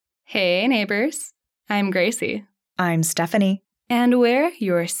Hey, neighbors. I'm Gracie. I'm Stephanie. And we're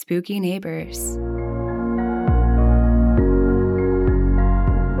your spooky neighbors.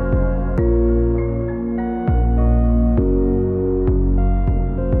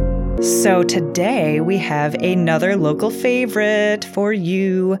 So today we have another local favorite for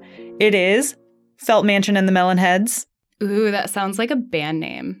you. It is Felt Mansion and the Melonheads. Ooh, that sounds like a band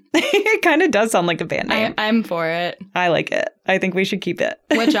name. It kind of does sound like a band name. I'm for it. I like it. I think we should keep it.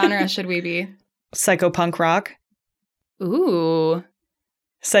 What genre should we be? Psycho-punk rock. Ooh.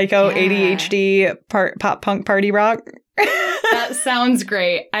 Psycho ADHD pop punk party rock. That sounds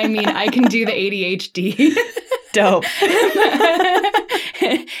great. I mean, I can do the ADHD. Dope.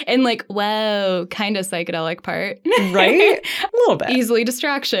 And like, whoa, kind of psychedelic part. Right? A little bit. Easily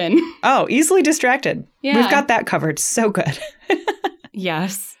distraction. Oh, easily distracted. Yeah. We've got that covered. So good.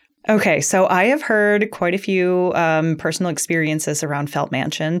 Yes. Okay, so I have heard quite a few personal experiences around Felt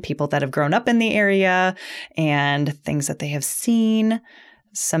Mansion, people that have grown up in the area and things that they have seen.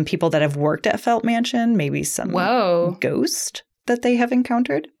 Some people that have worked at Felt Mansion, maybe some ghost that they have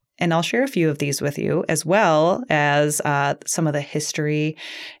encountered. And I'll share a few of these with you, as well as some of the history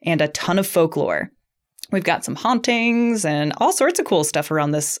and a ton of folklore. We've got some hauntings and all sorts of cool stuff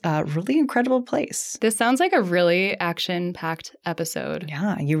around this really incredible place. This sounds like a really action-packed episode.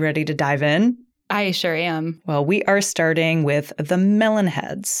 Yeah, you ready to dive in? I sure am. Well, we are starting with the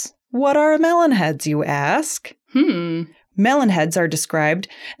Melonheads. What are Melonheads, you ask? Melonheads are described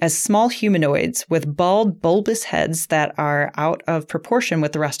as small humanoids with bald, bulbous heads that are out of proportion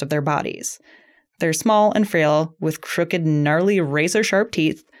with the rest of their bodies. They're small and frail, with crooked, gnarly, razor-sharp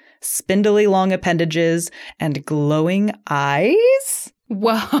teeth, spindly long appendages, and glowing eyes?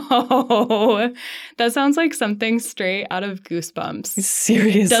 Whoa. That sounds like something straight out of Goosebumps.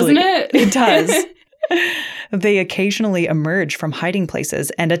 Seriously. Doesn't it? It does. They occasionally emerge from hiding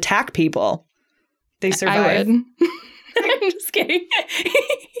places and attack people. They survive. I would. I'm just kidding.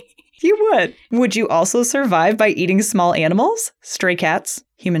 You would. Would you also survive by eating small animals? Stray cats?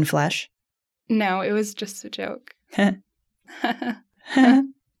 Human flesh? No, it was just a joke.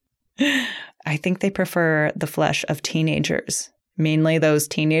 I think they prefer the flesh of teenagers. Mainly those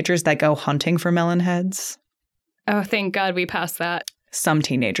teenagers that go hunting for melonheads. Oh, thank God we passed that. Some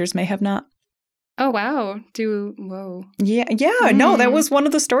teenagers may have not. Oh, wow. Whoa. Yeah. No, that was one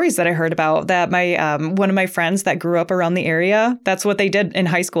of the stories that I heard about, that my one of my friends that grew up around the area, that's what they did in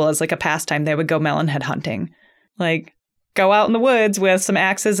high school as like a pastime. They would go melonhead hunting. Like, go out in the woods with some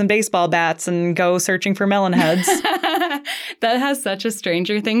axes and baseball bats and go searching for melonheads. That has such a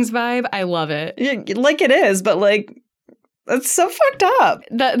Stranger Things vibe. I love it. Yeah, like it is, but like, that's so fucked up.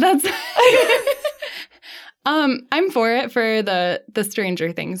 That's... I'm for it for the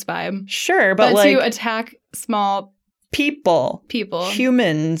Stranger Things vibe. Sure, but like to attack small people,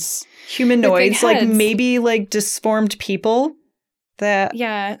 humanoids, like maybe like disformed people. That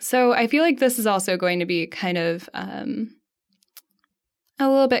yeah. So I feel like this is also going to be kind of a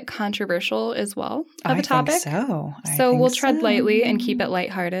little bit controversial as well of a topic. So we'll tread lightly and keep it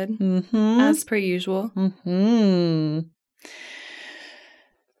lighthearted, as per usual.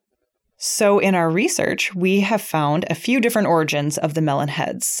 So in our research, we have found a few different origins of the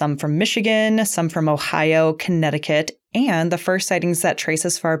Melonheads, some from Michigan, some from Ohio, Connecticut, and the first sightings that trace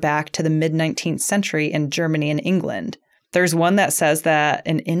as far back to the mid-19th century in Germany and England. There's one that says that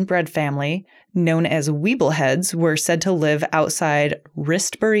an inbred family known as Weebleheads were said to live outside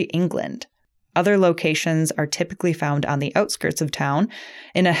Ristbury, England. Other locations are typically found on the outskirts of town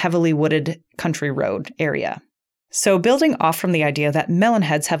in a heavily wooded country road area. So building off from the idea that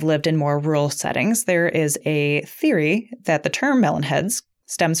melonheads have lived in more rural settings, there is a theory that the term melonheads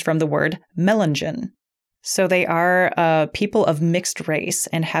stems from the word Melungen. So they are people of mixed race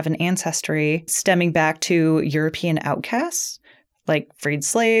and have an ancestry stemming back to European outcasts, like freed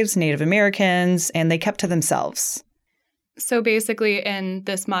slaves, Native Americans, and they kept to themselves. So basically in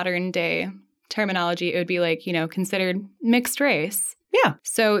this modern day terminology, it would be like, considered mixed race. Yeah.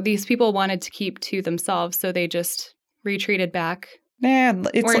 So these people wanted to keep to themselves, so they just retreated back. Yeah,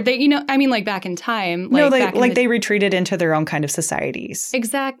 it's or they, like back in time. They retreated into their own kind of societies.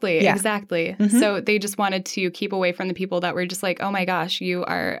 Exactly. Yeah. Exactly. Mm-hmm. So they just wanted to keep away from the people that were just like, oh my gosh, you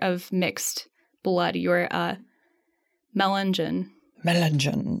are of mixed blood. You're Melungen.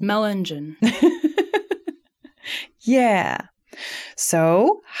 Yeah.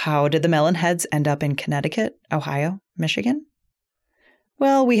 So how did the Melonheads end up in Connecticut, Ohio, Michigan?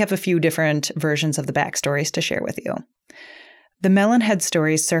 Well, we have a few different versions of the backstories to share with you. The Melonhead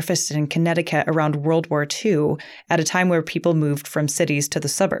stories surfaced in Connecticut around World War II at a time where people moved from cities to the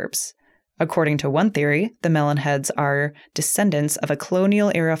suburbs. According to one theory, the Melonheads are descendants of a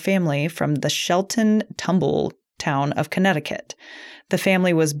colonial-era family from the Shelton Tumble town of Connecticut. The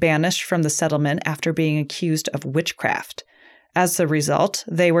family was banished from the settlement after being accused of witchcraft. As a result,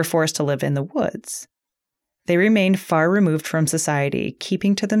 they were forced to live in the woods. They remained far removed from society,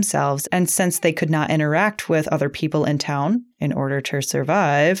 keeping to themselves, and since they could not interact with other people in town in order to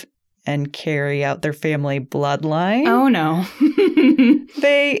survive and carry out their family bloodline, Oh, no.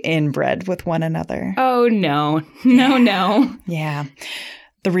 they inbred with one another. Oh, no. No. Yeah.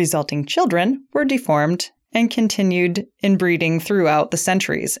 The resulting children were deformed and continued inbreeding throughout the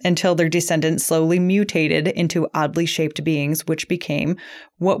centuries until their descendants slowly mutated into oddly shaped beings, which became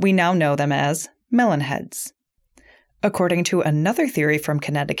what we now know them as Melonheads. According to another theory from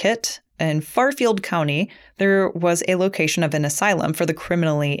Connecticut, in Fairfield County, there was a location of an asylum for the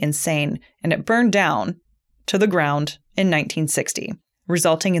criminally insane, and it burned down to the ground in 1960,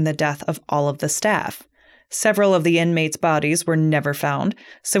 resulting in the death of all of the staff. Several of the inmates' bodies were never found,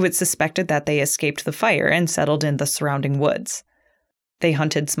 so it's suspected that they escaped the fire and settled in the surrounding woods. They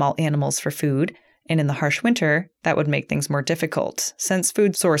hunted small animals for food, and in the harsh winter, that would make things more difficult, since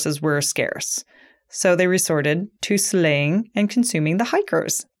food sources were scarce. So they resorted to slaying and consuming the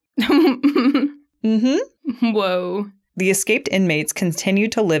hikers. Whoa. The escaped inmates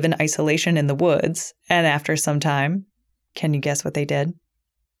continued to live in isolation in the woods, and after some time, can you guess what they did?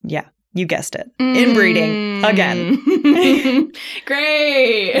 Yeah, you guessed it. Inbreeding. Again.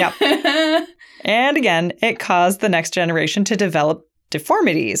 Great. Yep. And again, it caused the next generation to develop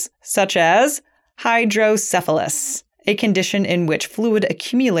deformities, such as hydrocephalus, a condition in which fluid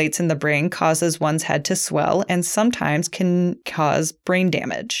accumulates in the brain, causes one's head to swell, and sometimes can cause brain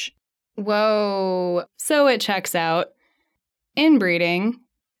damage. Whoa. So it checks out. Inbreeding,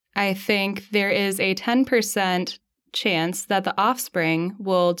 I think there is a 10% chance that the offspring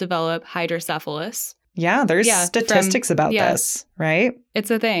will develop hydrocephalus. Yeah, there's statistics about this, right? It's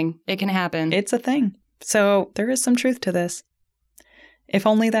a thing. It can happen. It's a thing. So there is some truth to this. If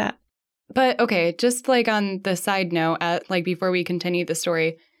only that. But okay, just like on the side note, before we continue the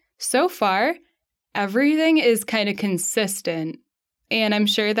story, so far, everything is kind of consistent. And I'm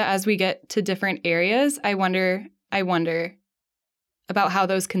sure that as we get to different areas, I wonder about how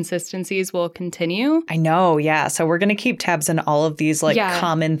those consistencies will continue. I know, yeah. So we're going to keep tabs on all of these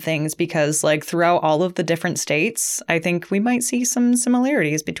common things because throughout all of the different states, I think we might see some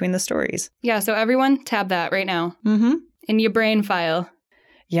similarities between the stories. Yeah, so everyone tab that right now. Mm-hmm. In your brain file.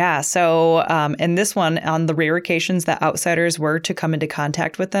 Yeah, so in this one, on the rare occasions that outsiders were to come into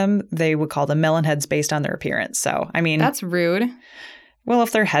contact with them, they would call them Melonheads based on their appearance. So, I mean... That's rude. Well,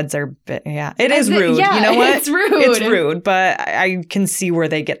 if their heads are... it is rude. Yeah, you know what? It's rude. It's rude, but I can see where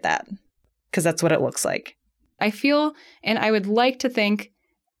they get that because that's what it looks like. I feel, and I would like to think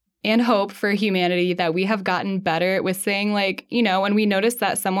and hope for humanity that we have gotten better with saying, when we notice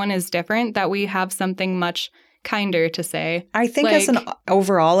that someone is different, that we have something much kinder to say. I think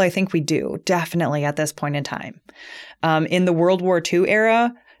overall, I think we do, definitely at this point in time. In the World War II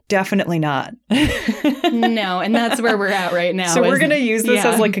era, definitely not. No, and that's where we're at right now. So we're going to use this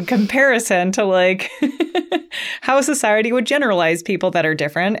as a comparison to how society would generalize people that are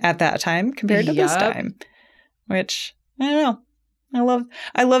different at that time compared to this time. Which, I don't know.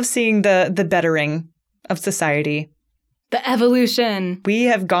 I love seeing the bettering of society. The evolution. We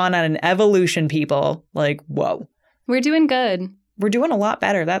have gone on an evolution, people. Whoa. We're doing good. We're doing a lot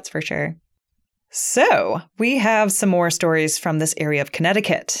better, that's for sure. So, we have some more stories from this area of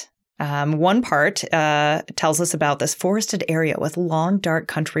Connecticut. One part tells us about this forested area with long, dark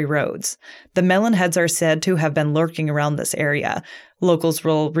country roads. The Melonheads are said to have been lurking around this area. Locals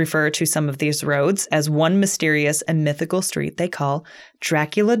will refer to some of these roads as one mysterious and mythical street they call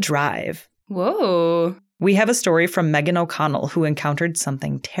Dracula Drive. Whoa. We have a story from Megan O'Connell who encountered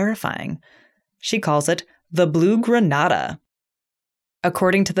something terrifying. She calls it the Blue Granada.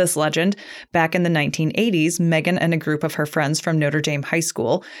 According to this legend, back in the 1980s, Megan and a group of her friends from Notre Dame High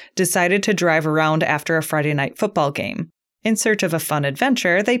School decided to drive around after a Friday night football game. In search of a fun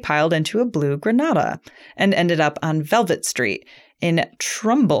adventure, they piled into a Blue Granada and ended up on Velvet Street in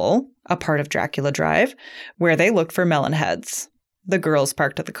Trumbull, a part of Dracula Drive, where they looked for Melonheads. The girls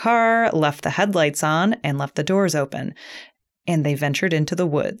parked the car, left the headlights on, and left the doors open, and they ventured into the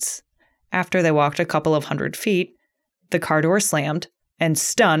woods. After they walked a couple of 100 feet, the car door slammed, and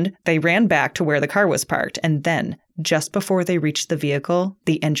stunned, they ran back to where the car was parked, and then, just before they reached the vehicle,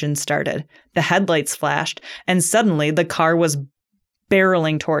 the engine started. The headlights flashed, and suddenly the car was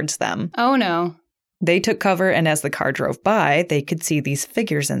barreling towards them. Oh, no. They took cover, and as the car drove by, they could see these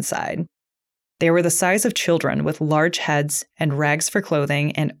figures inside. They were the size of children with large heads and rags for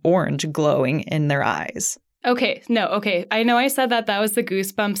clothing and orange glowing in their eyes. Okay. I know I said that was the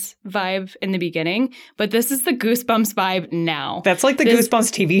Goosebumps vibe in the beginning, but this is the Goosebumps vibe now. That's like the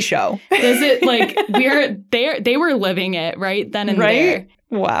Goosebumps TV show. Is it like they were living it right then and there.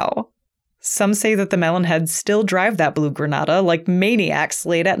 Wow. Some say that the Melonheads still drive that blue Granada like maniacs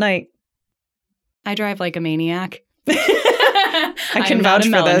late at night. I drive like a maniac. I can vouch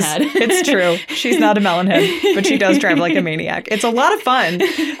for this. It's true. She's not a melonhead, but she does drive like a maniac. It's a lot of fun.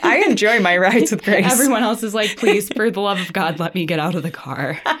 I enjoy my rides with Grace. Everyone else is like, please, for the love of God, let me get out of the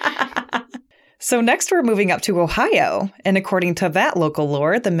car. So next we're moving up to Ohio. And according to that local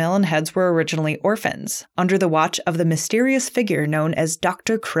lore, the Melonheads were originally orphans under the watch of the mysterious figure known as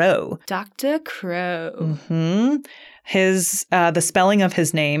Dr. Crow. Dr. Crow. Mm-hmm. The spelling of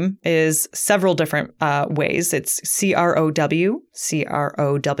his name is several different ways. It's Crow, Crowe,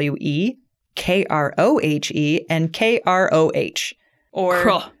 Krohe, and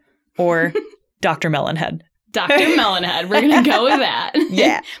Kroh. Or Dr. Melonhead. Dr. Melonhead. We're going to go with that.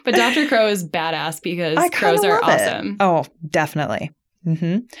 Yeah. But Dr. Crow is badass because crows are awesome. Oh, definitely.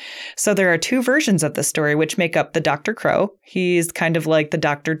 Mm-hmm. So there are two versions of the story which make up the Dr. Crow. He's kind of like the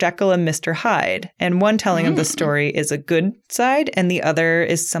Dr. Jekyll and Mr. Hyde. And one telling of the story is a good side, and the other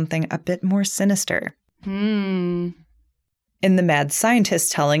is something a bit more sinister. In the mad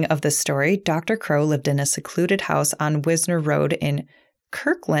scientist telling of this story, Dr. Crow lived in a secluded house on Wisner Road in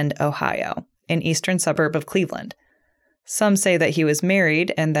Kirkland, Ohio, an eastern suburb of Cleveland. Some say that he was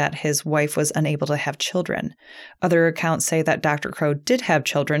married and that his wife was unable to have children. Other accounts say that Dr. Crow did have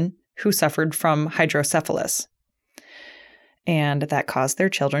children who suffered from hydrocephalus, and that caused their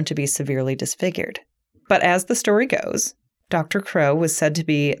children to be severely disfigured. But as the story goes, Dr. Crow was said to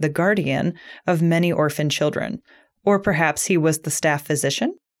be the guardian of many orphan children, or perhaps he was the staff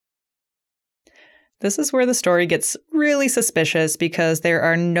physician. This is where the story gets really suspicious because there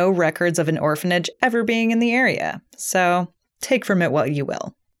are no records of an orphanage ever being in the area. So take from it what you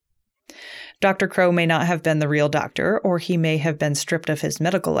will. Dr. Crow may not have been the real doctor, or he may have been stripped of his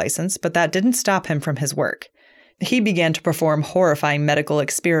medical license, but that didn't stop him from his work. He began to perform horrifying medical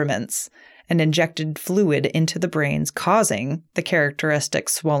experiments and injected fluid into the brains, causing the characteristic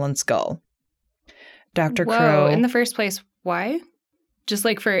swollen skull. Dr. Crow... in the first place, why? Just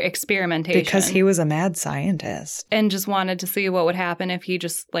like for experimentation. Because he was a mad scientist. And just wanted to see what would happen if he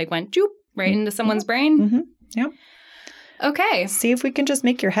just like went joop right into someone's brain? Mm-hmm. Yep. Okay. See if we can just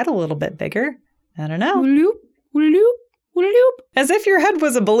make your head a little bit bigger. I don't know. Loop, loop, loop. As if your head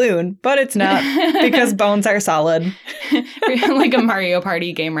was a balloon, but it's not because bones are solid. Like a Mario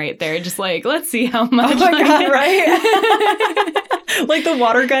Party game right there. Just like, let's see how much. Oh my God, right? Like the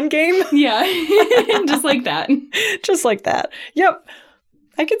water gun game? Yeah. Just like that. Just like that. Yep.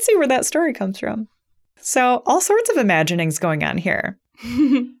 I can see where that story comes from. So all sorts of imaginings going on here.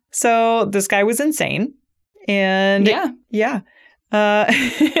 So this guy was insane. And yeah.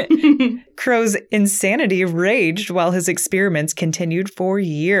 Crow's insanity raged while his experiments continued for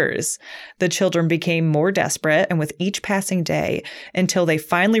years. The children became more desperate, and with each passing day, until they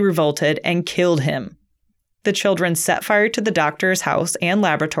finally revolted and killed him. The children set fire to the doctor's house and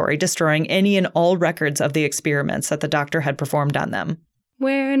laboratory, destroying any and all records of the experiments that the doctor had performed on them.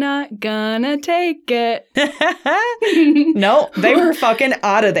 We're not gonna take it. No, they were fucking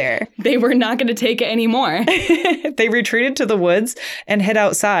out of there. They were not gonna take it anymore. They retreated to the woods and hid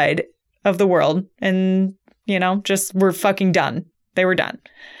outside of the world and, just were fucking done. They were done.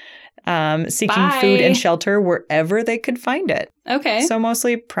 Seeking food and shelter wherever they could find it. Okay. So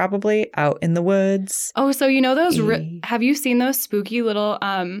mostly probably out in the woods. Oh, so those, have you seen those spooky little,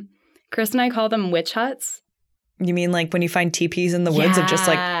 Chris and I call them witch huts? You mean like when you find teepees in the woods of just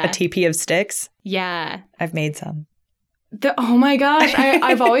like a teepee of sticks? Yeah. I've made some. Oh my gosh.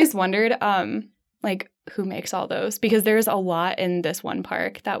 I've always wondered, like who makes all those? Because there's a lot in this one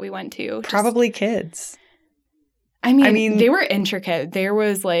park that we went to. Probably kids. I mean, they were intricate. There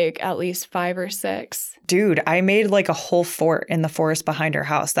was like at least 5 or 6. Dude, I made like a whole fort in the forest behind our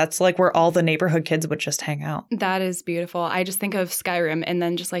house. That's like where all the neighborhood kids would just hang out. That is beautiful. I just think of Skyrim and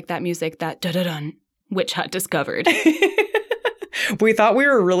then just like that music, that da-da-dun. Witch hut discovered. We thought we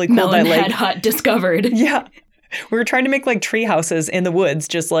were really cool. Melonhead hut discovered. Yeah. We were trying to make like tree houses in the woods,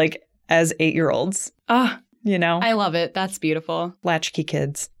 just like as 8-year-olds. I love it. That's beautiful. Latchkey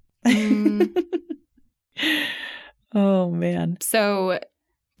kids. Oh, man. So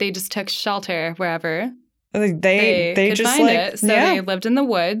they just took shelter wherever they could just find like it. So they lived in the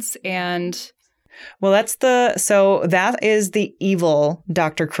woods and... Well, that is the evil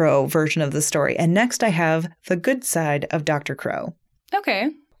Dr. Crow version of the story. And next I have the good side of Dr. Crow. Okay.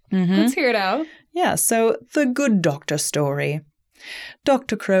 Let's hear it out. Yeah, so the good doctor story.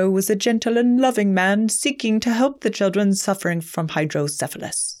 Dr. Crow was a gentle and loving man seeking to help the children suffering from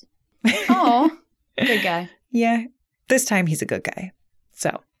hydrocephalus. Oh, good guy. Yeah, this time he's a good guy.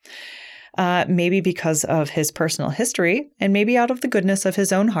 So, maybe because of his personal history, and maybe out of the goodness of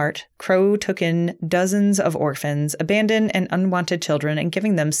his own heart, Crow took in dozens of orphans, abandoned and unwanted children, and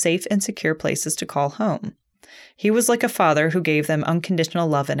giving them safe and secure places to call home. He was like a father who gave them unconditional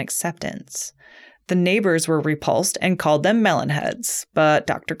love and acceptance. The neighbors were repulsed and called them melonheads, but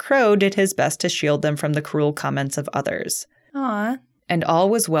Dr. Crow did his best to shield them from the cruel comments of others. Aw. And all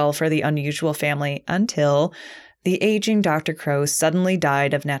was well for the unusual family until the aging Dr. Crow suddenly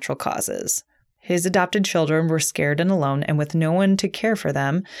died of natural causes. His adopted children were scared and alone, and with no one to care for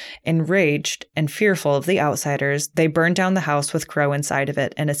them, enraged and fearful of the outsiders, they burned down the house with Crow inside of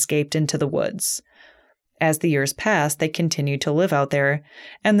it and escaped into the woods. As the years passed, they continued to live out there,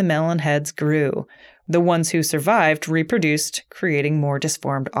 and the melonheads grew. The ones who survived reproduced, creating more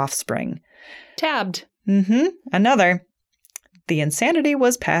disformed offspring. Tabbed. Another. The insanity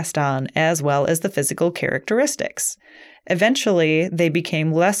was passed on, as well as the physical characteristics. Eventually, they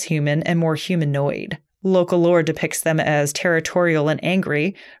became less human and more humanoid. Local lore depicts them as territorial and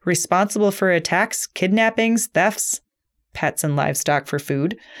angry, responsible for attacks, kidnappings, thefts, pets and livestock for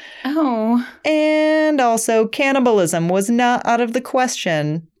food. Oh. And also, cannibalism was not out of the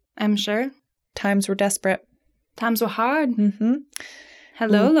question. I'm sure. Times were desperate. Times were hard.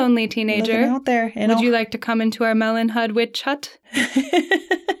 Hello, lonely teenager. Living out there. Would you like to come into our Melonhead witch hut?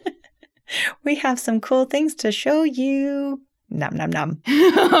 We have some cool things to show you. Nom, nom, nom.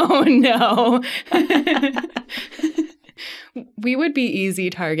 Oh, no. We would be easy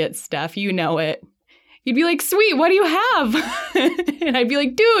targets, Steph. You know it. You'd be like, sweet, what do you have? And I'd be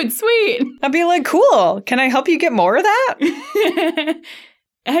like, dude, sweet. I'd be like, cool. Can I help you get more of that?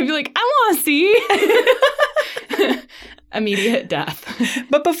 And I'd be like, I want to see. Immediate death.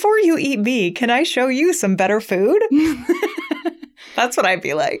 But before you eat me, can I show you some better food? That's what I'd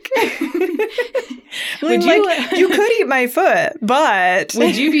be like. You could eat my foot, but...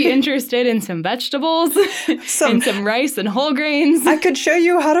 Would you be interested in some vegetables? And some rice and whole grains? I could show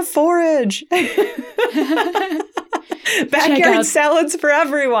you how to forage. Backyard salads for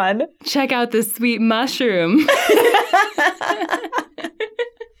everyone. Check out this sweet mushroom.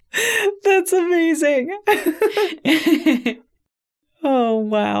 That's amazing. Oh,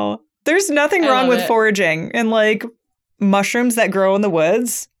 wow. There's nothing wrong with foraging and mushrooms that grow in the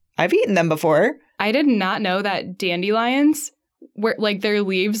woods. I've eaten them before. I did not know that dandelions were their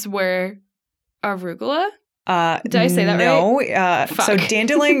leaves were arugula. Did I say that right? No. So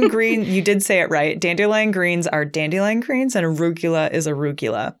dandelion green, you did say it right. Dandelion greens are dandelion greens and arugula is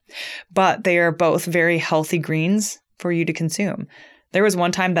arugula. But they are both very healthy greens for you to consume. There was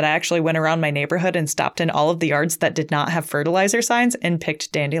one time that I actually went around my neighborhood and stopped in all of the yards that did not have fertilizer signs and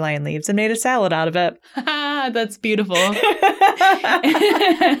picked dandelion leaves and made a salad out of it. That's beautiful.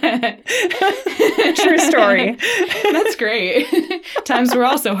 True story. That's great. Times were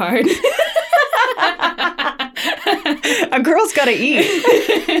also hard. A girl's got to eat.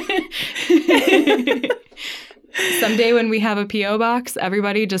 Someday when we have a P.O. box,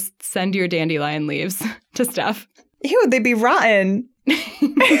 everybody just send your dandelion leaves to Steph. Ew, they'd be rotten.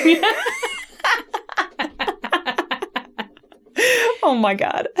 Oh my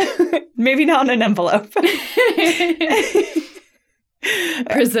God. Maybe not in an envelope.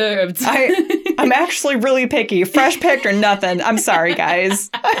 Preserved. I'm actually really picky. Fresh picked or nothing. I'm sorry, guys.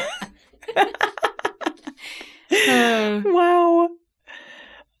 Wow.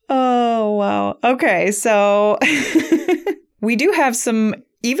 Oh, wow. Okay, so we do have some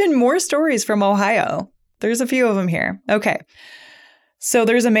even more stories from Ohio. There's a few of them here. Okay. So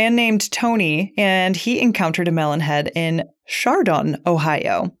there's a man named Tony, and he encountered a melonhead in Chardon,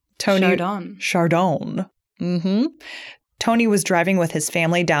 Ohio. Chardon. Mm-hmm. Tony was driving with his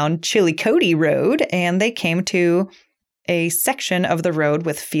family down Chillicothe Road, and they came to a section of the road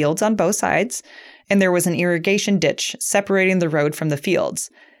with fields on both sides, and there was an irrigation ditch separating the road from the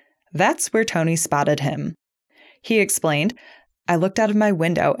fields. That's where Tony spotted him. He explained, "I looked out of my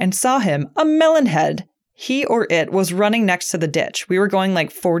window and saw him, a melonhead. He or it was running next to the ditch. We were going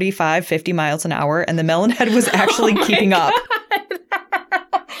 45, 50 miles an hour, and the melonhead was actually keeping up."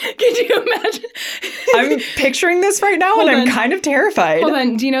 Could you imagine? I'm picturing this right now, I'm kind of terrified. Hold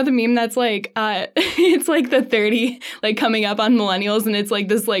on. Do you know the meme that's it's the 30, coming up on millennials, and it's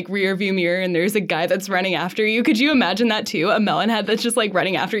this rear view mirror, and there's a guy that's running after you. Could you imagine that too? A melonhead that's just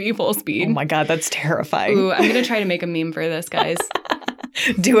running after you full speed. Oh my God, that's terrifying. Ooh, I'm going to try to make a meme for this, guys.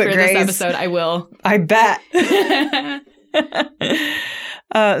 Do it, for Grace. This episode, I will. I bet.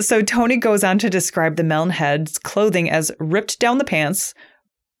 So Tony goes on to describe the Melonheads' clothing as ripped down the pants.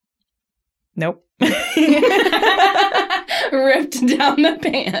 Nope. Ripped down the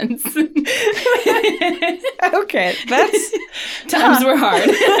pants. Okay, that's... Times were hard.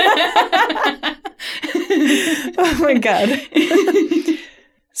 Oh my God.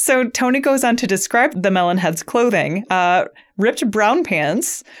 So Tony goes on to describe the Melonheads' clothing. Ripped brown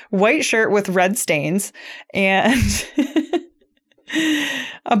pants, white shirt with red stains, and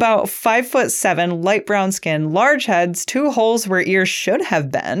about 5'7", light brown skin, large heads, 2 holes where ears should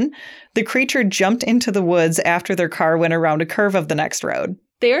have been. The creature jumped into the woods after their car went around a curve of the next road.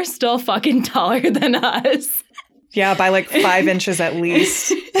 They are still fucking taller than us. Yeah, by like 5 inches at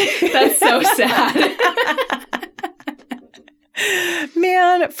least. That's so sad.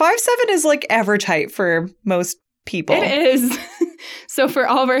 Man, 5'7" is like average height for most people. It is. So for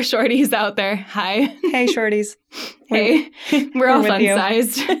all of our shorties out there, hi. Hey, shorties. Hey, we're all with you.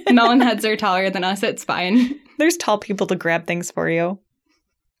 fun-sized. Melonheads are taller than us. It's fine. There's tall people to grab things for you.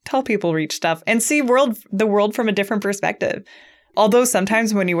 Tall people reach stuff and see the world from a different perspective. Although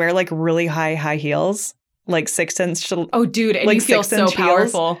sometimes when you wear like really high heels, like 6-inch. Oh, dude, and like you feel so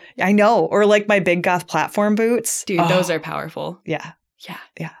powerful. I know. Or like my big goth platform boots. Dude, those are powerful. Yeah. Yeah.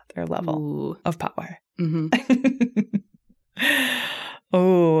 Yeah. They're a level of power. Mm-hmm.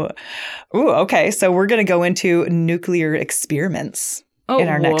 Oh, okay. So we're going to go into nuclear experiments in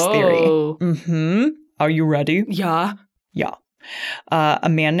our next theory. Mm-hmm. Are you ready? Yeah. Yeah. A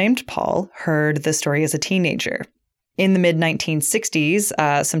man named Paul heard the story as a teenager. In the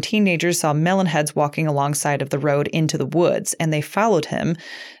mid-1960s, some teenagers saw Melonheads walking alongside of the road into the woods, and they followed him.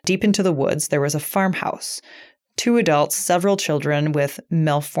 Deep into the woods, there was a farmhouse. 2 adults, several children with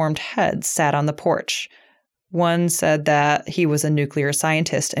malformed heads sat on the porch. One said that he was a nuclear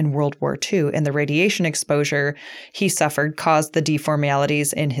scientist in World War II, and the radiation exposure he suffered caused the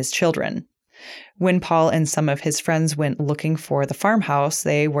deformalities in his children. When Paul and some of his friends went looking for the farmhouse,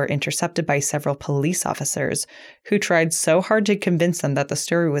 they were intercepted by several police officers who tried so hard to convince them that the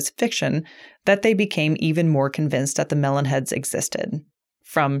story was fiction that they became even more convinced that the Melonheads existed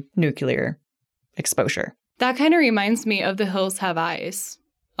from nuclear exposure. That kind of reminds me of The Hills Have Eyes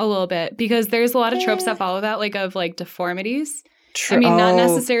a little bit, because there's a lot of tropes that follow that, like of like deformities. True. I mean, not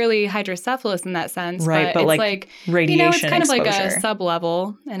necessarily hydrocephalus in that sense, right, but it's like radiation it's kind exposure. of like a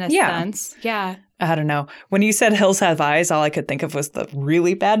sub-level in a sense. Yeah. I don't know. When you said Hills Have Eyes, all I could think of was the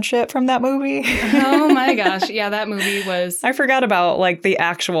really bad shit from that movie. Oh my gosh. Yeah, that movie was... I forgot about like the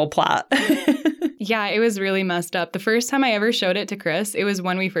actual plot. Yeah, it was really messed up. The first time I ever showed it to Chris, it was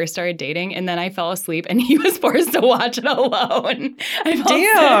when we first started dating, and then I fell asleep and he was forced to watch it alone.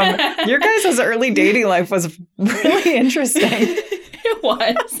 Damn. Your guys' early dating life was really interesting. It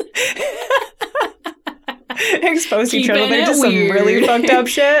was. Expose each other Keeping to it some weird. really fucked up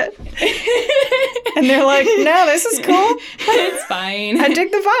shit. And they're like, no, this is cool. It's fine. I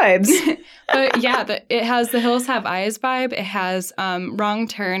dig the vibes. But yeah, it has the Hills Have Eyes vibe. It has Wrong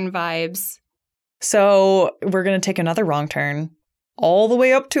Turn vibes. So we're going to take another wrong turn all the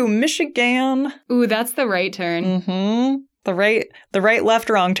way up to Michigan. Ooh, that's the right turn. Mm-hmm. The right, left,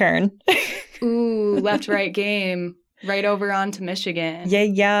 wrong turn. Ooh, left, right game. Right over onto Michigan.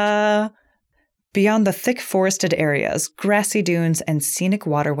 Yeah. Beyond the thick forested areas, grassy dunes, and scenic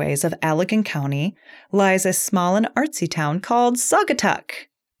waterways of Allegan County lies a small and artsy town called Saugatuck.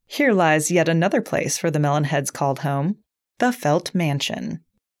 Here lies yet another place for the Melonheads called home, the Felt Mansion.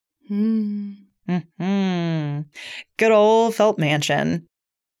 Mm-hmm. Good old Felt Mansion.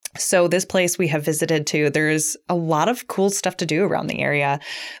 So this place we have visited too, there's a lot of cool stuff to do around the area.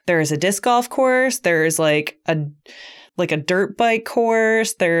 There's a disc golf course. There's like a dirt bike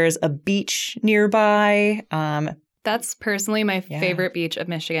course. There's a beach nearby. That's personally my favorite beach of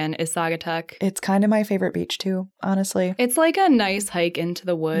Michigan is Saugatuck. It's kind of my favorite beach too, honestly. It's like a nice hike into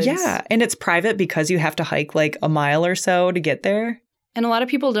the woods. Yeah, and it's private because you have to hike like a mile or so to get there. And a lot of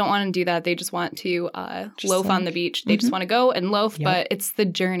people don't want to do that. They just want to loaf on the beach. They just want to go and loaf, but it's the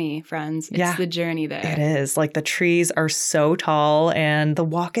journey, friends. It's the journey there. It is. Like the trees are so tall and the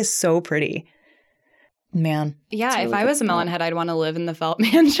walk is so pretty. Man. Yeah, really if I was a Melonhead, I'd want to live in the Felt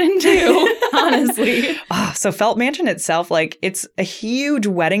Mansion too, honestly. So Felt Mansion itself, like it's a huge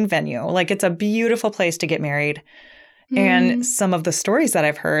wedding venue. Like it's a beautiful place to get married. And some of the stories that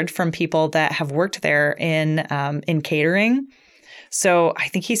I've heard from people that have worked there in catering. So I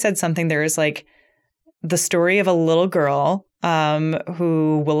think he said something, there is like the story of a little girl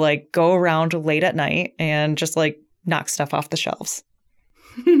who will like go around late at night and just like knock stuff off the shelves.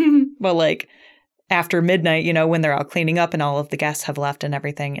 But like after midnight, you know, when they're all cleaning up and all of the guests have left and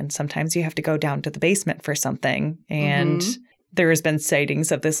everything. And sometimes you have to go down to the basement for something. And there has been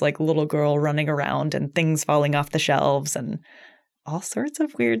sightings of this like little girl running around and things falling off the shelves and all sorts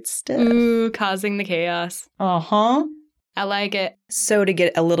of weird stuff. Ooh, causing the chaos. Uh-huh. I like it. So to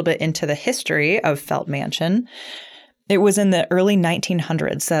get a little bit into the history of Felt Mansion, it was in the early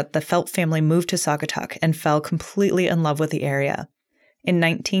 1900s that the Felt family moved to Saugatuck and fell completely in love with the area. In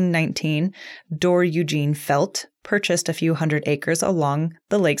 1919, Dorr Eugene Felt purchased a few hundred acres along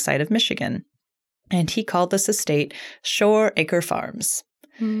the lakeside of Michigan, and he called this estate Shore Acre Farms.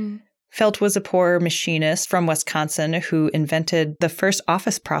 Felt was a poor machinist from Wisconsin who invented the first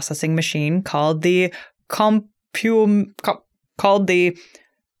office processing machine called the Comptometer.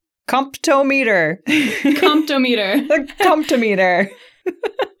 Comptometer. The Comptometer.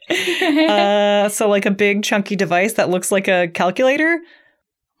 So like a big chunky device that looks like a calculator.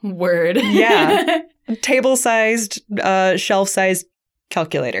 Word. Yeah. Table-sized, shelf-sized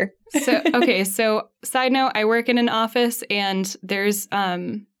calculator. So side note, I work in an office and there's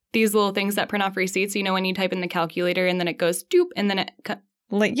these little things that print off receipts. You know, when you type in the calculator and then it goes doop and then it...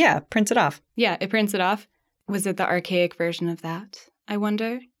 prints it off. Yeah, it prints it off. Was it the archaic version of that, I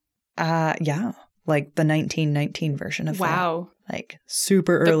wonder? Yeah. Like the 1919 version of that. Wow. Like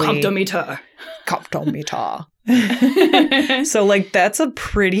super early. The Comptometer. Comptometer. So like that's a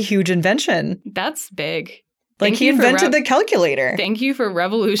pretty huge invention. That's big. Like he invented the calculator. Thank you for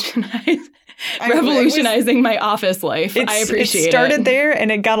revolutionizing my office life. I appreciate it. It started there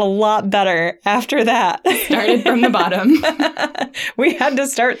and it got a lot better after that. Started from the bottom. We had to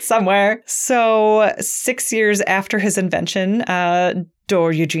start somewhere. So 6 years after his invention,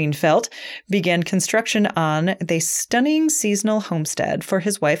 Dorr Eugene Felt began construction on the stunning seasonal homestead for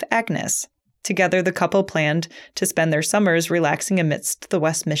his wife Agnes. Together, the couple planned to spend their summers relaxing amidst the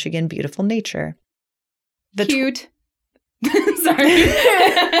West Michigan beautiful nature. Cute. Sorry.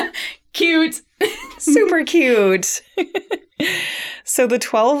 Cute. Super cute. So the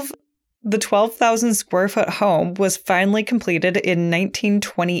 12,000 square foot home was finally completed in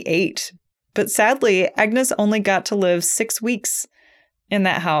 1928. But sadly, Agnes only got to live 6 weeks in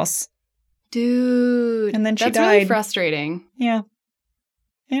that house. Dude. And then she died. That's really frustrating. Yeah.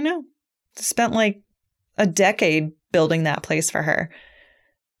 I know. Spent like a decade building that place for her.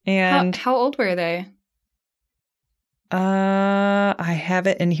 And how old were they? I have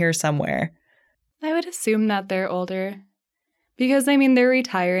it in here somewhere. I would assume that they're older. Because, I mean, they're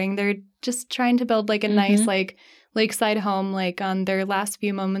retiring. They're just trying to build like a nice like lakeside home like on their last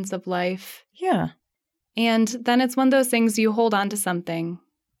few moments of life. Yeah. And then it's one of those things you hold on to something.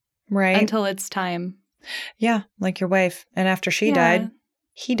 Right. Until it's time. Yeah, like your wife. And after she died,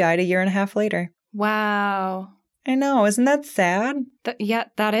 he died a year and a half later. Wow. I know. Isn't that sad? Yeah,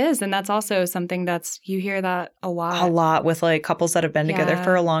 that is. And that's also something you hear that a lot. A lot with like couples that have been together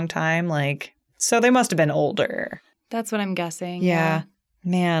for a long time. Like, so they must have been older. That's what I'm guessing. Yeah.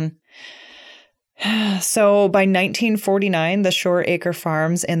 Man. So by 1949, the Shore Acre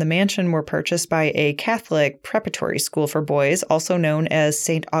Farms and the mansion were purchased by a Catholic preparatory school for boys, also known as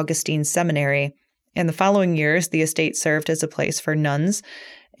St. Augustine Seminary. In the following years, the estate served as a place for nuns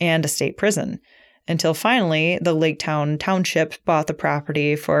and a state prison, until finally the Laketown Township bought the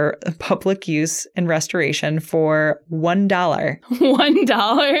property for public use and restoration for $1.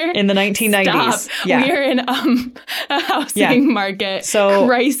 $1? In the 1990s. Stop. Yeah. We are in a housing market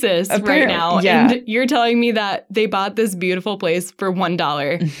crisis right now. Yeah. And you're telling me that they bought this beautiful place for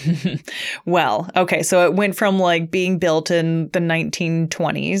 $1. Well, okay. So it went from like being built in the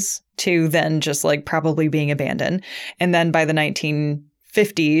 1920s to then just like probably being abandoned. And then by the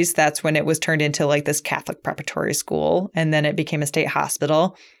 1950s, that's when it was turned into like this Catholic preparatory school. And then it became a state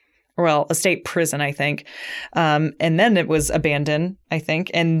hospital. Well, a state prison, I think. And then it was abandoned, I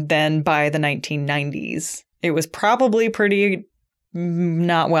think. And then by the 1990s, it was probably pretty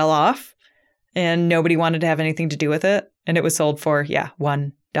not well off. And nobody wanted to have anything to do with it. And it was sold for,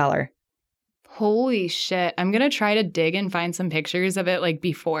 $1. Holy shit. I'm going to try to dig and find some pictures of it like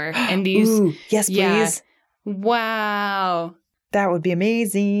before. And these. Ooh, yes, please. Yeah. Wow. That would be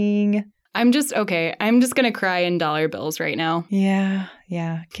amazing. I'm just going to cry in dollar bills right now. Yeah.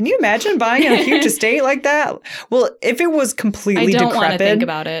 Can you imagine buying a huge estate like that? Well, if it was completely decrepit. I don't want to think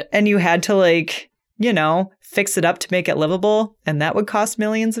about it. And you had to fix it up to make it livable, and that would cost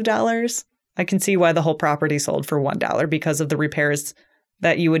millions of dollars. I can see why the whole property sold for $1 because of the repairs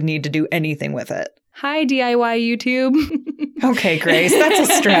that you would need to do anything with it. Hi, DIY YouTube. Okay, Grace, that's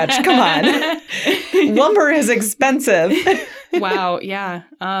a stretch. Come on. Lumber is expensive. Wow, yeah.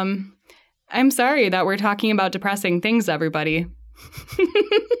 I'm sorry that we're talking about depressing things, everybody.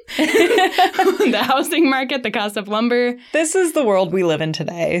 The housing market, the cost of lumber. This is the world we live in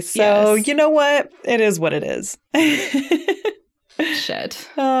today. So, You know what? It is what it is. Shit.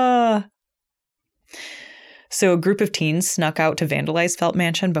 So a group of teens snuck out to vandalize Felt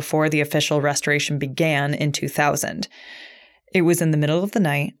Mansion before the official restoration began in 2000. It was in the middle of the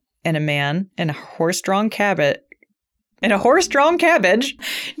night, and a man in a horse-drawn cabbage. Dude,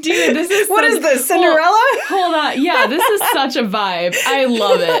 this is what is this, Cinderella? Hold on. Yeah, this is such a vibe. I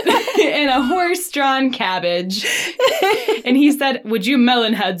love it. In a horse-drawn cabbage. And he said, would you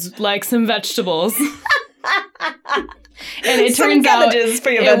melon heads like some vegetables? And it turns out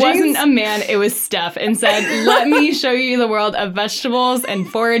it wasn't a man, it was Steph, and said, let me show you the world of vegetables and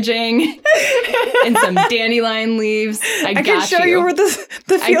foraging and some dandelion leaves. I can show you where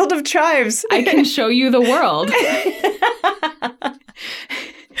the field of chives. I can show you the world.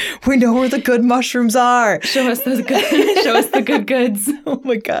 We know where the good mushrooms are. Show us the good goods. Oh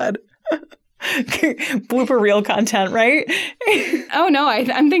my God. Blooper reel content, right? Oh no,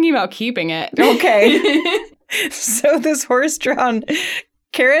 I'm thinking about keeping it. Okay. So this horse-drawn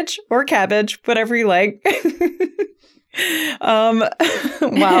carriage or cabbage, whatever you like.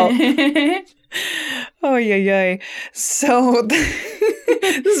 Wow. Oh, yeah. So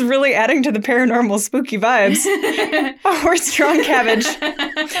this is really adding to the paranormal spooky vibes. A horse-drawn cabbage.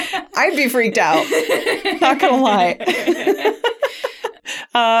 I'd be freaked out. Not gonna lie.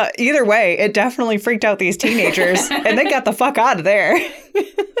 Either way, it definitely freaked out these teenagers, and they got the fuck out of there.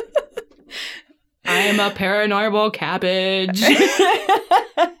 I'm a paranormal cabbage.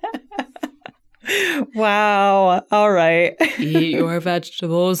 Wow. All right. Eat your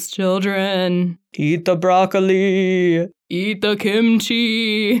vegetables, children. Eat the broccoli. Eat the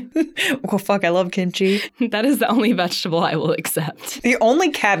kimchi. Oh, fuck, I love kimchi. That is the only vegetable I will accept. The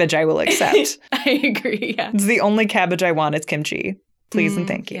only cabbage I will accept. I agree, yeah. It's the only cabbage I want is kimchi. Please and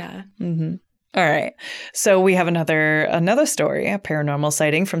thank you. Yeah. Mm-hmm. All right. So we have another story, a paranormal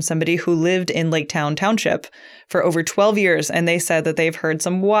sighting from somebody who lived in Laketown Township for over 12 years, and they said that they've heard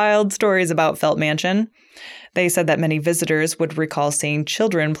some wild stories about Felt Mansion. They said that many visitors would recall seeing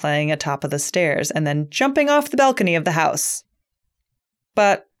children playing atop of the stairs and then jumping off the balcony of the house.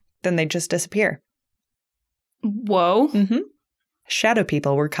 But then they'd just disappear. Whoa. Mm-hmm. Shadow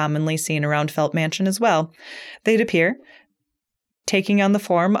people were commonly seen around Felt Mansion as well. They'd appear, taking on the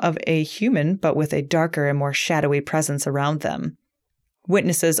form of a human, but with a darker and more shadowy presence around them.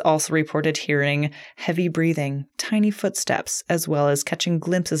 Witnesses also reported hearing heavy breathing, tiny footsteps, as well as catching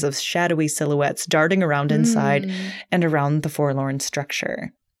glimpses of shadowy silhouettes darting around inside and around the forlorn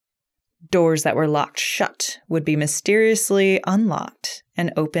structure. Doors that were locked shut would be mysteriously unlocked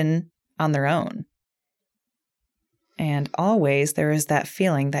and open on their own. And always there is that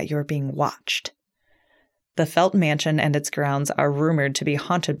feeling that you're being watched. The Felt Mansion and its grounds are rumored to be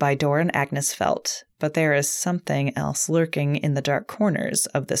haunted by Dora and Agnes Felt, but there is something else lurking in the dark corners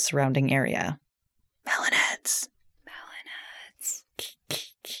of the surrounding area. Melonheads.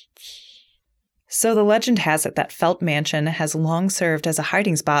 So the legend has it that Felt Mansion has long served as a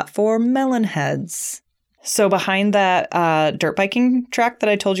hiding spot for melonheads. So behind that dirt biking track that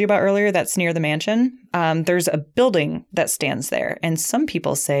I told you about earlier that's near the mansion, there's a building that stands there, and some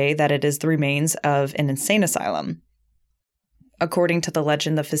people say that it is the remains of an insane asylum. According to the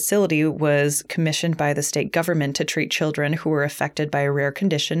legend, the facility was commissioned by the state government to treat children who were affected by a rare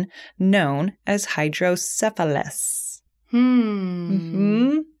condition known as hydrocephalus.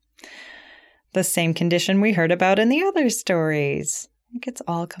 Mm-hmm. The same condition we heard about in the other stories. I think it's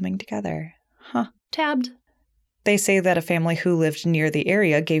all coming together. Huh. Tabbed. They say that a family who lived near the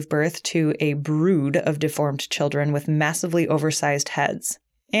area gave birth to a brood of deformed children with massively oversized heads.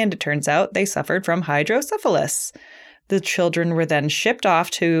 And it turns out they suffered from hydrocephalus. The children were then shipped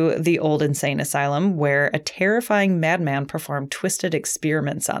off to the old insane asylum, where a terrifying madman performed twisted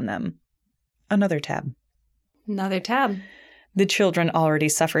experiments on them. Another tab. Another tab. The children already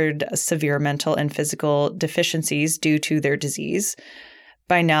suffered severe mental and physical deficiencies due to their disease.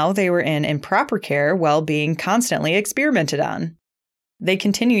 By now, they were in improper care while being constantly experimented on. They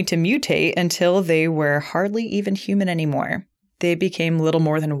continued to mutate until they were hardly even human anymore. They became little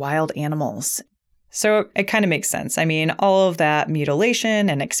more than wild animals. So it kind of makes sense. I mean, all of that mutilation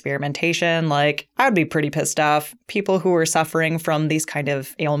and experimentation, like, I'd be pretty pissed off. People who were suffering from these kind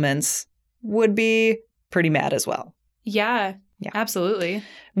of ailments would be pretty mad as well. Yeah, absolutely.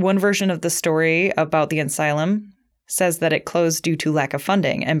 One version of the story about the asylum says that it closed due to lack of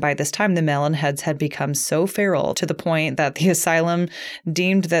funding, and by this time the Melonheads had become so feral to the point that the asylum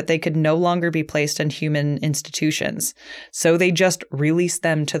deemed that they could no longer be placed in human institutions. So they just released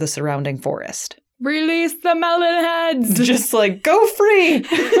them to the surrounding forest. Release the Melonheads! Just like, go free!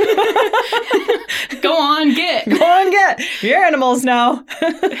 Go on, get! Go on, get! You're animals now!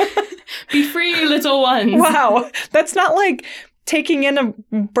 Be free, little ones! Wow, that's not like taking in a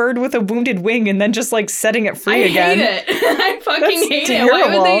bird with a wounded wing and then just like setting it free again. I hate it. I fucking hate terrible. it.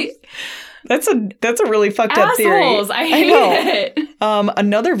 Why would they? That's a really fucked up theory. Assholes. I hate it.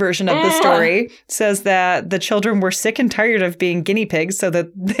 Another version of the story says that the children were sick and tired of being guinea pigs, so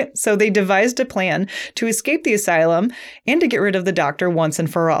they devised a plan to escape the asylum and to get rid of the doctor once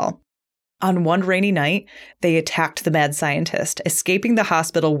and for all. On one rainy night, they attacked the mad scientist, escaping the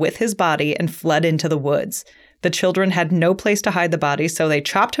hospital with his body and fled into the woods. The children had no place to hide the body, so they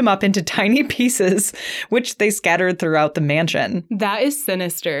chopped him up into tiny pieces, which they scattered throughout the mansion. That is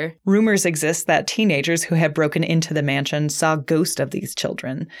sinister. Rumors exist that teenagers who had broken into the mansion saw ghosts of these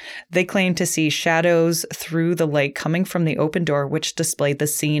children. They claimed to see shadows through the light coming from the open door, which displayed the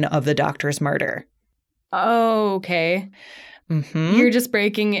scene of the doctor's murder. Oh, okay. Mm-hmm. You're just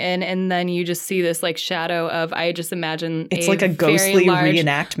breaking in, and then you just see this like shadow of, I just imagine it's like a ghostly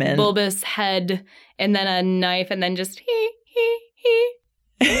reenactment. Bulbous head, and then a knife, and then just he.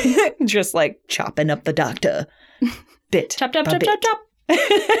 Just like chopping up the doctor. Bit. Chop.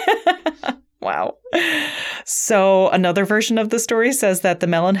 Wow. So another version of the story says that the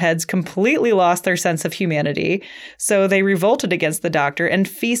Melonheads completely lost their sense of humanity, so they revolted against the doctor and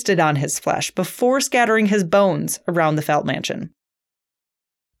feasted on his flesh before scattering his bones around the Felt Mansion.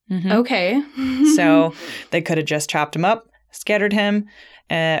 Mm-hmm. Okay. So they could have just chopped him up, scattered him,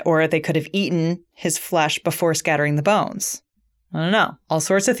 or they could have eaten his flesh before scattering the bones. I don't know. All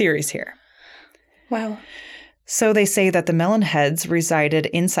sorts of theories here. Wow. So they say that the Melonheads resided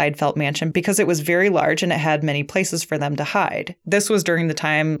inside Felt Mansion because it was very large and it had many places for them to hide. This was during the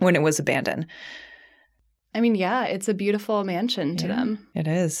time when it was abandoned. I mean, yeah, it's a beautiful mansion to them. It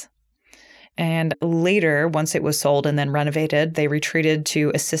is. And later, once it was sold and then renovated, they retreated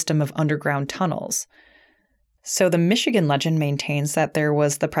to a system of underground tunnels. So the Michigan legend maintains that there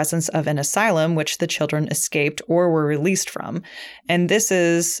was the presence of an asylum which the children escaped or were released from. And this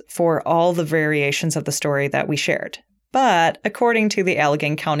is for all the variations of the story that we shared. But according to the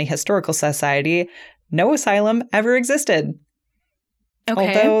Allegan County Historical Society, no asylum ever existed.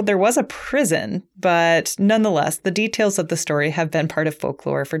 Okay. Although there was a prison, but nonetheless, the details of the story have been part of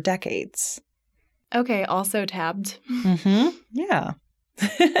folklore for decades. Okay, also tabbed. Mm-hmm. Yeah.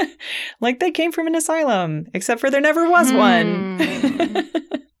 Like they came from an asylum, except for there never was one.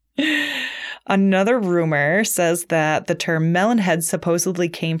 Another rumor says that the term Melonhead supposedly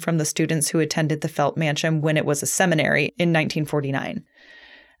came from the students who attended the Felt Mansion when it was a seminary in 1949.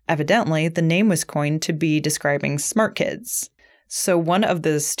 Evidently, the name was coined to be describing smart kids. So one of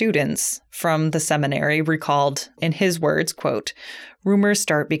the students from the seminary recalled, in his words, quote, "Rumors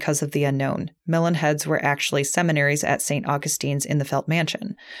start because of the unknown. Melonheads were actually seminaries at St. Augustine's in the Felt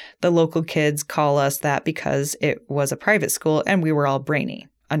Mansion. The local kids call us that because it was a private school and we were all brainy,"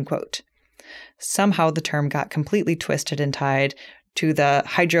 unquote. Somehow the term got completely twisted and tied to the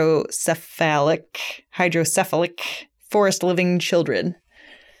hydrocephalic forest-living children.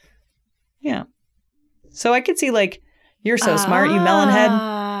 Yeah. So I could see, like, you're so smart, you Melonhead.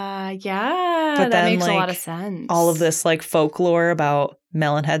 Yeah, but that then, makes like, a lot of sense. All of this, like, folklore about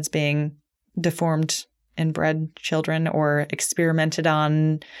Melonheads being deformed inbred children or experimented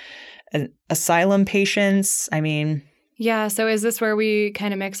on asylum patients. I mean... Yeah, so is this where we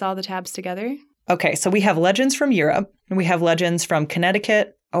kind of mix all the tabs together? Okay, so we have legends from Europe, and we have legends from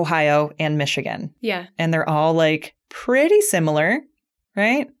Connecticut, Ohio, and Michigan. Yeah. And they're all, like, pretty similar,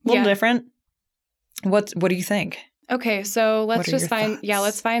 right? A little different. What do you think? Okay, so let's just find thoughts?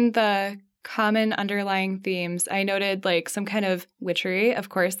 let's find the common underlying themes. I noted like some kind of witchery. Of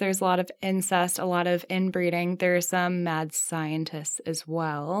course, there's a lot of incest, a lot of inbreeding. There's some mad scientists as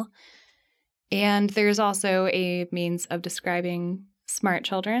well. And there's also a means of describing smart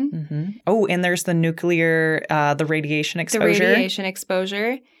children. Mm-hmm. Oh, and there's the nuclear, the radiation exposure. The radiation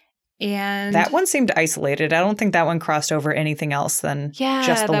exposure. And that one seemed isolated. I don't think that one crossed over anything else than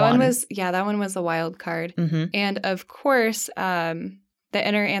just the one. That one was a wild card. Mm-hmm. And of course, the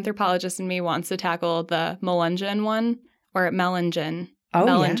inner anthropologist in me wants to tackle the Melungeon one or Melungen. Oh,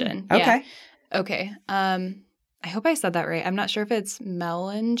 Melungen. Yeah. Okay. Yeah. Okay. I hope I said that right. I'm not sure if it's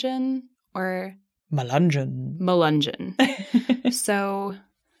Melungen or Melungen. So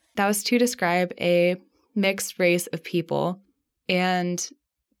that was to describe a mixed race of people, and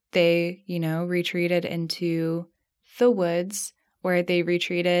they, retreated into the woods, where they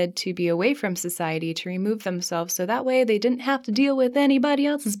retreated to be away from society, to remove themselves, so that way they didn't have to deal with anybody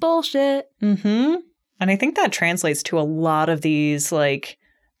else's bullshit. Mm-hmm. And I think that translates to a lot of these, like,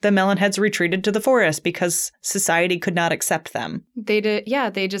 the Melonheads retreated to the forest because society could not accept them. They did. Yeah.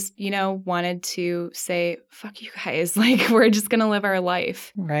 They just, wanted to say, fuck you guys. Like, we're just going to live our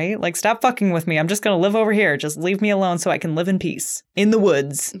life. Right? Like, stop fucking with me. I'm just going to live over here. Just leave me alone so I can live in peace in the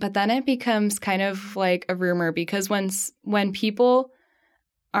woods. But then it becomes kind of like a rumor because when people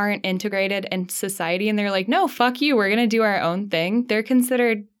aren't integrated in society and they're like, no, fuck you, we're going to do our own thing, they're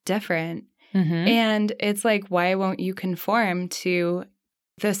considered different. Mm-hmm. And it's like, why won't you conform to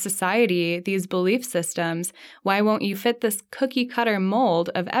the society, these belief systems? Why won't you fit this cookie cutter mold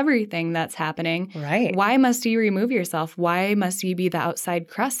of everything that's happening? Right. Why must you remove yourself? Why must you be the outside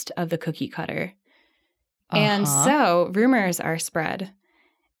crust of the cookie cutter? And so rumors are spread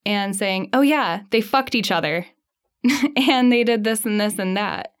and saying, oh yeah, they fucked each other and they did this and this and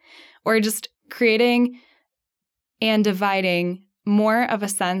that. Or just creating and dividing more of a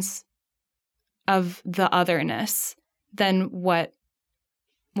sense of the otherness than what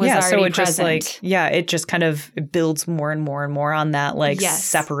was already so it present. it just kind of builds more and more and more on that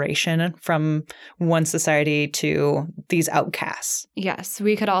separation from one society to these outcasts. Yes,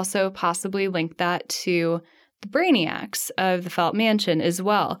 we could also possibly link that to the brainiacs of the Felt Mansion as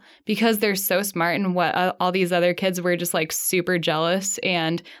well, because they're so smart and what all these other kids were just like super jealous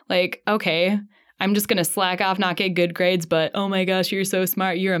and like, okay, I'm just going to slack off, not get good grades, but oh my gosh, you're so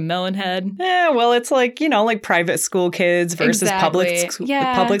smart. You're a melonhead. Yeah, well, it's like, like private school kids versus public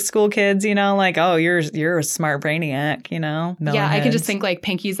school kids, like, oh, you're a smart brainiac, Yeah, I can just think like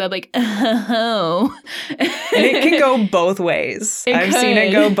Pinky said, like, oh. And it can go both ways. I've seen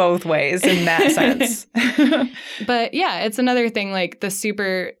it go both ways in that sense. But yeah, it's another thing, like the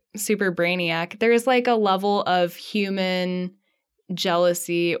super, super brainiac. There's like a level of human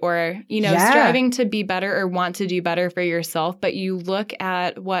jealousy or, striving to be better or want to do better for yourself. But you look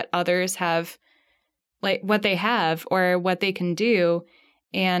at what others have, like what they have or what they can do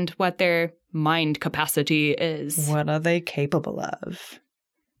and what their mind capacity is. What are they capable of?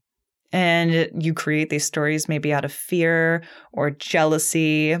 And you create these stories maybe out of fear or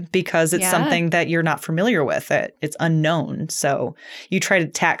jealousy because it's something that you're not familiar with. It's unknown. So you try to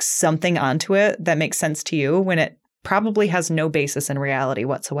tack something onto it that makes sense to you when it probably has no basis in reality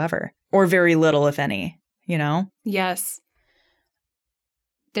whatsoever, or very little, if any, Yes.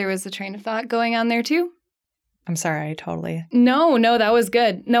 There was a train of thought going on there too. I'm sorry, I totally... No, that was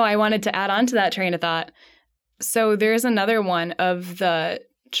good. No, I wanted to add on to that train of thought. So there's another one of the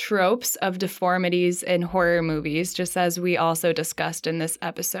tropes of deformities in horror movies, just as we also discussed in this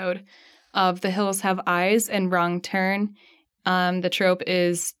episode, of The Hills Have Eyes and Wrong Turn. The trope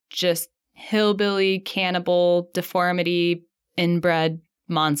is just hillbilly, cannibal, deformity, inbred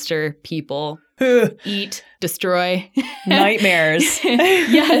monster people. Eat, destroy. Nightmares.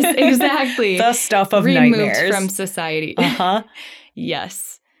 Yes, exactly. The stuff of Removed nightmares. from society. Uh-huh.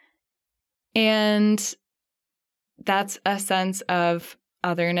 Yes. And that's a sense of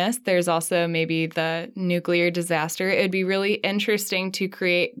otherness. There's also maybe the nuclear disaster. It would be really interesting to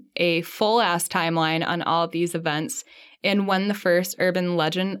create a full-ass timeline on all of these events and when the first urban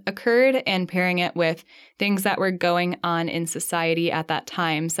legend occurred and pairing it with things that were going on in society at that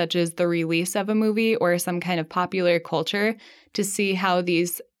time, such as the release of a movie or some kind of popular culture, to see how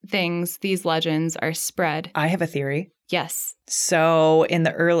these legends are spread. I have a theory. Yes. So in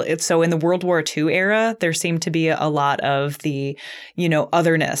the World War II era, there seemed to be a lot of the,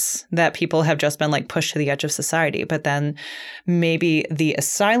 otherness that people have just been like pushed to the edge of society. But then maybe the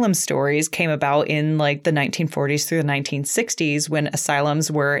asylum stories came about in like the 1940s through the 1960s when asylums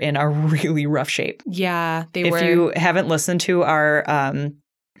were in a really rough shape. Yeah, they were. If you haven't listened to our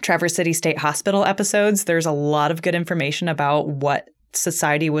Traverse City State Hospital episodes, there's a lot of good information about what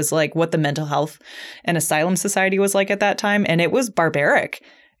society was like, what the mental health and asylum society was like at that time. And it was barbaric.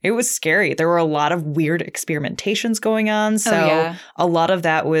 It was scary. There were a lot of weird experimentations going on. So a lot of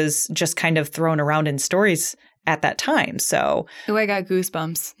that was just kind of thrown around in stories at that time. So I got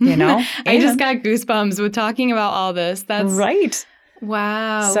goosebumps. I just got goosebumps with talking about all this. That's right.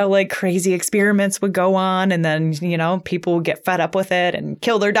 Wow. So like crazy experiments would go on and then, people would get fed up with it and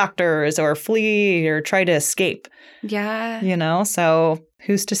kill their doctors or flee or try to escape. Yeah. So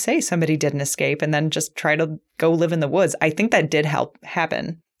who's to say somebody didn't escape and then just try to go live in the woods? I think that did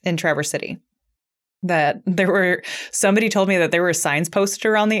happen in Traverse City. That somebody told me that there were signs posted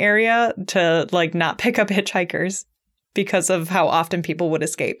around the area to like not pick up hitchhikers because of how often people would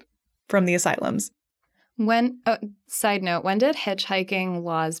escape from the asylums. Side note, when did hitchhiking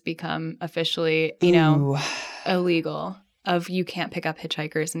laws become officially, illegal? of you can't pick up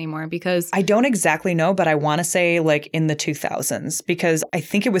hitchhikers anymore? Because I don't exactly know, but I want to say like in the 2000s, because I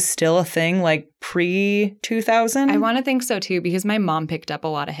think it was still a thing like pre-2000. I want to think so too, because my mom picked up a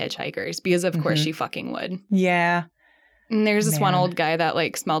lot of hitchhikers because of course she fucking would. Yeah. And there's this one old guy that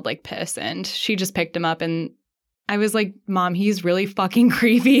like smelled like piss and she just picked him up and I was like, Mom, he's really fucking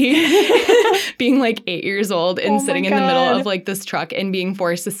creepy. Being like 8 years old and sitting in the middle of like this truck and being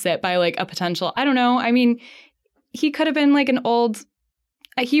forced to sit by like a potential, I don't know. I mean, he could have been like an old,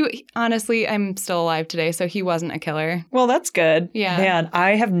 he honestly, I'm still alive today, so he wasn't a killer. Well, that's good. Yeah. Man,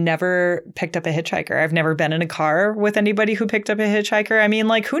 I have never picked up a hitchhiker. I've never been in a car with anybody who picked up a hitchhiker. I mean,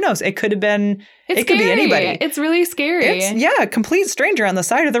 like, who knows? It could have been, it could be anybody. It's really scary. A complete stranger on the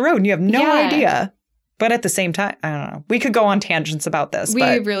side of the road and you have no idea. But at the same time, I don't know. We could go on tangents about this.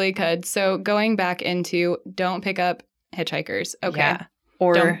 We really could. So going back into don't pick up hitchhikers. Okay. Yeah.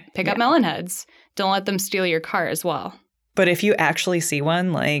 Or don't pick up melonheads. Don't let them steal your car as well. But if you actually see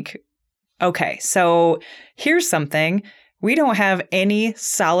one, like, okay, so here's something. We don't have any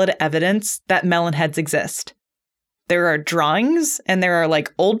solid evidence that melonheads exist. There are drawings and there are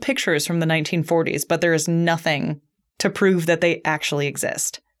like old pictures from the 1940s, but there is nothing to prove that they actually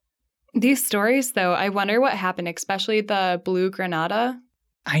exist. These stories, though, I wonder what happened, especially the Blue Granada.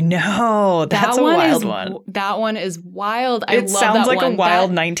 I know. That's a wild one. That one is wild. It sounds like a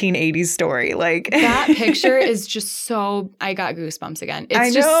wild 1980s story. Like that picture is just so, I got goosebumps again.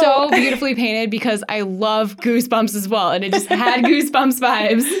 It's just so beautifully painted because I love Goosebumps as well. And it just had Goosebumps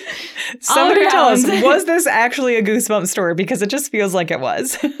vibes. Somebody tell us, was this actually a Goosebumps story? Because it just feels like it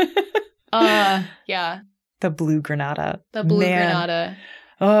was. Yeah. The Blue Granada. The Blue Granada.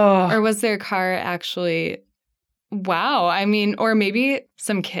 Oh. Or was their car actually... Wow. I mean, or maybe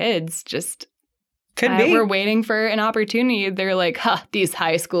some kids just could be. We're waiting for an opportunity. They're like, these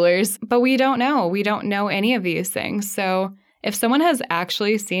high schoolers. But we don't know. We don't know any of these things. So if someone has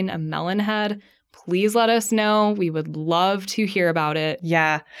actually seen a melon head, please let us know. We would love to hear about it.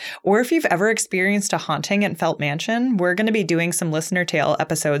 Yeah. Or if you've ever experienced a haunting at Felt Mansion, we're going to be doing some listener tale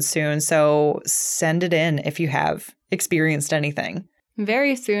episodes soon. So send it in if you have experienced anything.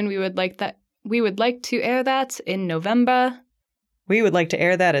 Very soon, we would like to air that in November. We would like to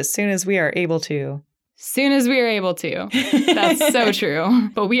air that as soon as we are able to. Soon as we are able to. That's so true.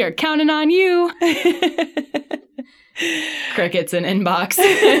 But we are counting on you. Crickets in inbox.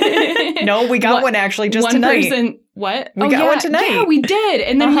 No, we got one actually just tonight. What? We got one tonight. Yeah, we did.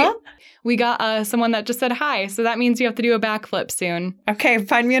 And then we got someone that just said hi. So that means you have to do a backflip soon. Okay,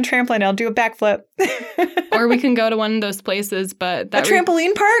 find me on trampoline. I'll do a backflip. Or we can go to one of those places, but... A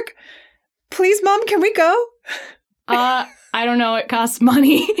trampoline park? Please, Mom, can we go? I don't know. It costs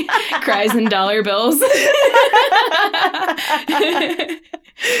money. Cries in dollar bills. Save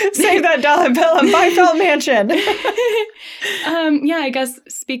that dollar bill and buy Felt Mansion. Yeah, I guess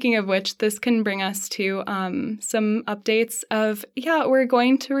speaking of which, this can bring us to some updates of, we're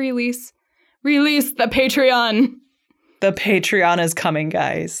going to release the Patreon. The Patreon is coming,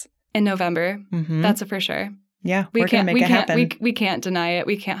 guys. In November. Mm-hmm. That's a for sure. Yeah, we're going to make it happen. We can't deny it.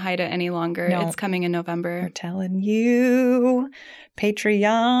 We can't hide it any longer. No. It's coming in November. We're telling you.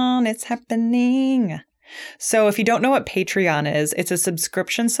 Patreon, it's happening. So if you don't know what Patreon is, it's a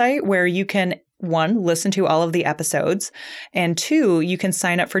subscription site where you can, 1, listen to all of the episodes, and 2, you can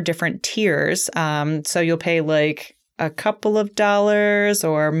sign up for different tiers. So you'll pay like a couple of dollars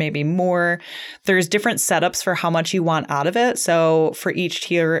or maybe more. There's different setups for how much you want out of it. So for each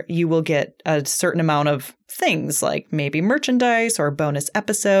tier, you will get a certain amount of things like maybe merchandise or bonus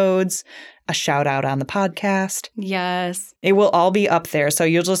episodes, a shout out on the podcast. Yes. It will all be up there. So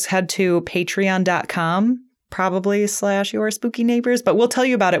you'll just head to patreon.com, probably /YourSpookyNeighbors, but we'll tell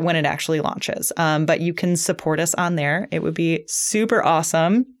you about it when it actually launches. But you can support us on there. It would be super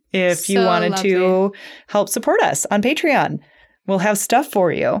awesome if you wanted to help support us on Patreon. We'll have stuff for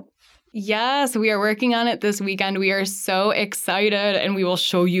you. Yes, we are working on it this weekend. We are so excited, and we will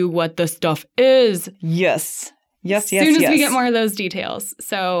show you what the stuff is. Yes. As soon as we get more of those details.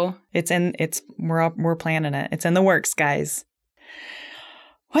 So we're planning it. It's in the works, guys.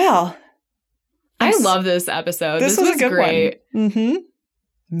 Well, I love this episode. This was a good great. One. Mm-hmm.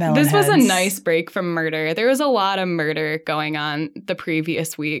 This was a nice break from murder. There was a lot of murder going on the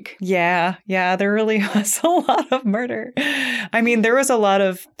previous week. Yeah, there really was a lot of murder. I mean, there was a lot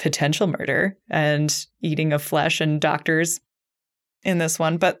of potential murder and eating of flesh and doctors in this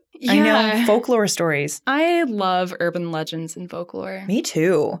one, but I know folklore stories. I love urban legends and folklore. Me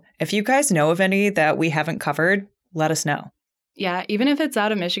too. If you guys know of any that we haven't covered, let us know. Yeah, even if it's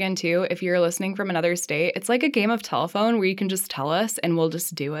out of Michigan, too, if you're listening from another state, it's like a game of telephone where you can just tell us and we'll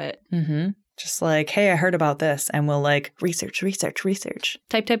just do it. Mm-hmm. Just like, hey, I heard about this. And we'll like research.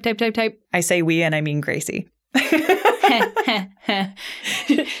 Type. I say we, and I mean Gracie.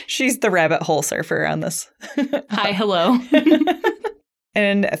 She's the rabbit hole surfer on this. Hi, hello.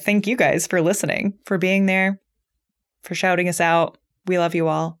 And thank you guys for listening, for being there, for shouting us out. We love you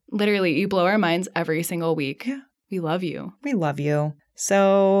all. Literally, you blow our minds every single week. Yeah. We love you. We love you.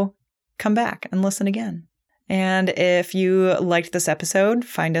 So come back and listen again. And if you liked this episode,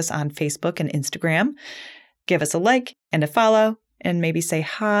 find us on Facebook and Instagram. Give us a like and a follow and maybe say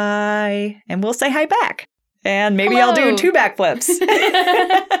hi. And we'll say hi back. And maybe I'll do 2 backflips.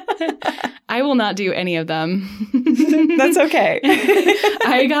 I will not do any of them. That's okay.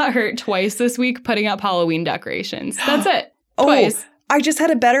 I got hurt twice this week putting up Halloween decorations. That's it. Twice. I just had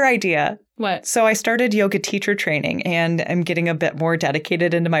a better idea. What? So I started yoga teacher training and I'm getting a bit more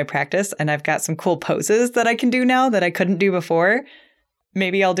dedicated into my practice. And I've got some cool poses that I can do now that I couldn't do before.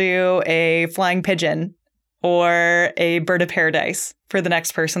 Maybe I'll do a flying pigeon or a bird of paradise for the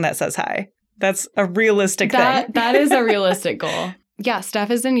next person that says hi. That's a realistic thing. That is a realistic goal. Yeah, Steph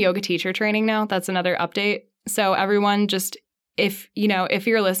is in yoga teacher training now. That's another update. So everyone just, if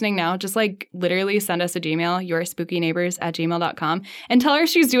you're listening now, just like literally send us a Gmail, yourspookineighbors@gmail.com, and tell her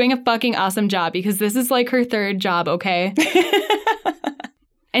she's doing a fucking awesome job because this is like her 3rd job, okay?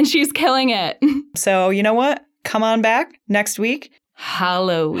 And she's killing it. So you know what? Come on back next week.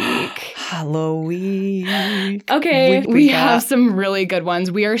 Halloween. Okay, we have some really good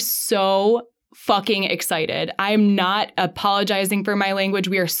ones. We are so fucking excited. I'm not apologizing for my language.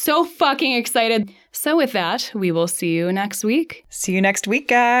 We are so fucking excited. So with that, we will see you next week. See you next week,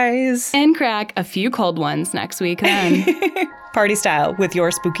 guys. And crack a few cold ones next week then. Party style with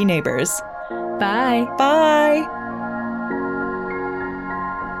your spooky neighbors. Bye. Bye.